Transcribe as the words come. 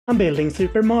I'm building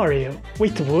Super Mario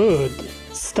with wood.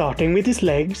 Starting with his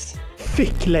legs.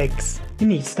 Thick legs. He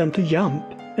needs them to jump.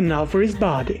 And now for his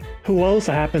body, who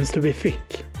also happens to be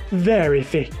thick. Very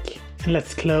thick. And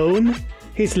let's clone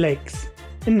his legs.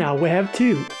 And now we have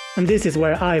 2. And this is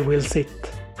where I will sit.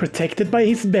 Protected by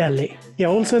his belly. He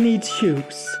also needs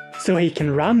shoes, so he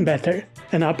can run better.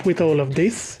 And up with all of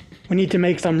this, we need to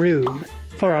make some room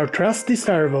for our trusty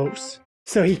servos,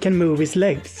 so he can move his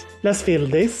legs. Let's fill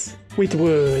this with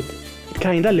wood. It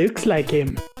kinda looks like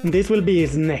him. And this will be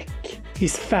his neck.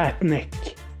 His fat neck.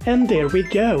 And there we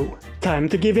go. Time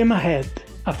to give him a head.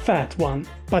 A fat one,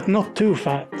 but not too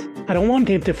fat. I don't want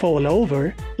him to fall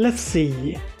over. Let's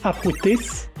see. Up with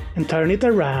this and turn it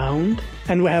around.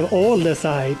 And we have all the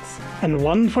sides and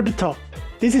one for the top.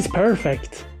 This is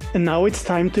perfect. And now it's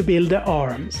time to build the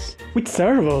arms with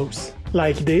servos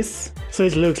like this, so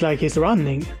it looks like he's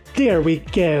running. There we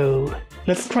go.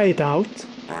 Let's try it out.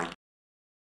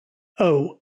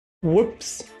 Oh,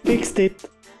 whoops, fixed it.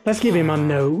 Let's give him a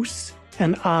nose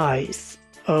and eyes.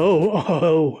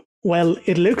 Oh, well,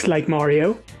 it looks like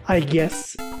Mario, I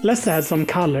guess. Let's add some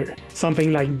color,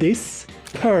 something like this.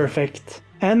 Perfect.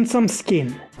 And some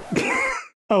skin.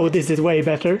 Oh, this is way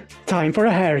better. Time for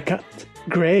a haircut.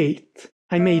 Great.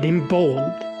 I made him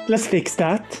bald. Let's fix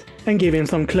that and give him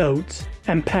some clothes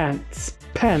and pants.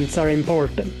 Pants are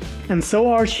important. And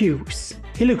so are shoes.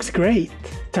 He looks great.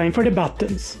 Time for the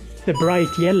buttons. The bright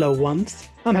yellow ones.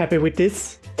 I'm happy with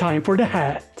this. Time for the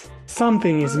hat.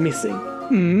 Something is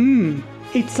missing.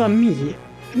 It's a me,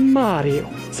 Mario.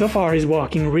 So far he's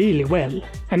walking really well.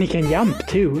 And he can jump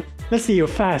too. Let's see how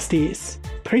fast he is.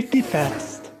 Pretty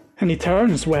fast. And he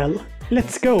turns well.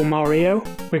 Let's go, Mario.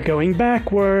 We're going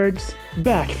backwards.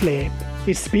 Backflip.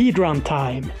 It's speedrun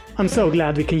time. I'm so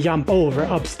glad we can jump over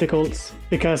obstacles,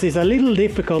 because it's a little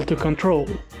difficult to control,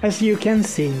 as you can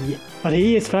see. But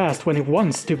he is fast when he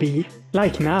wants to be,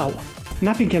 like now.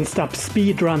 Nothing can stop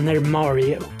speedrunner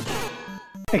Mario.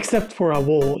 Except for a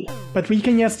wall, but we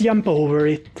can just jump over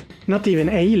it. Not even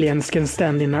aliens can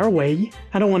stand in our way.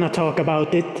 I don't wanna talk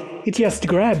about it, it just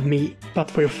grabbed me.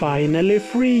 But we're finally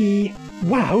free.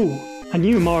 Wow! I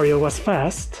knew Mario was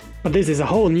fast, but this is a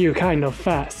whole new kind of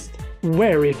fast.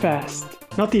 Very fast.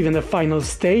 Not even the final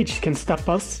stage can stop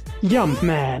us.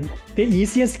 Jumpman, the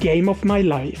easiest game of my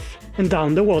life. And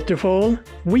down the waterfall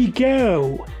we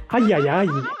go! Ay ay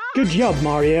ay! Good job,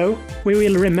 Mario! We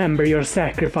will remember your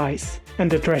sacrifice. And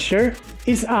the treasure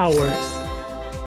is ours.